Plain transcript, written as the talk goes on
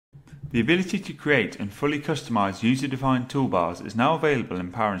The ability to create and fully customize user-defined toolbars is now available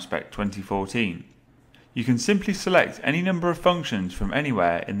in PowerINSPECT 2014. You can simply select any number of functions from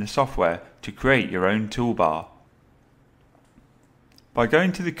anywhere in the software to create your own toolbar. By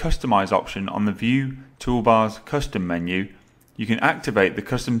going to the Customize option on the View Toolbars Custom menu, you can activate the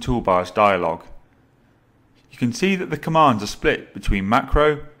Custom Toolbars dialog. You can see that the commands are split between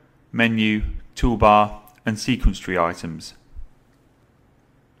macro, menu, toolbar, and sequence tree items.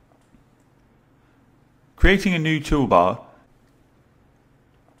 Creating a new toolbar,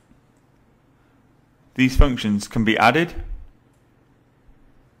 these functions can be added,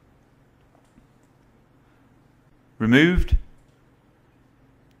 removed,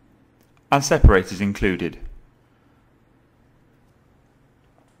 and separators included.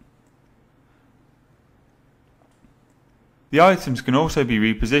 The items can also be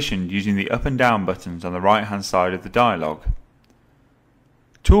repositioned using the up and down buttons on the right hand side of the dialog.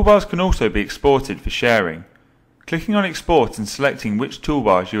 Toolbars can also be exported for sharing. Clicking on Export and selecting which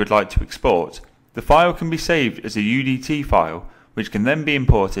toolbars you would like to export, the file can be saved as a UDT file, which can then be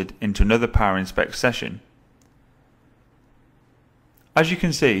imported into another PowerINSPECT session. As you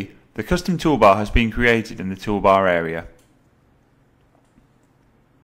can see, the custom toolbar has been created in the toolbar area.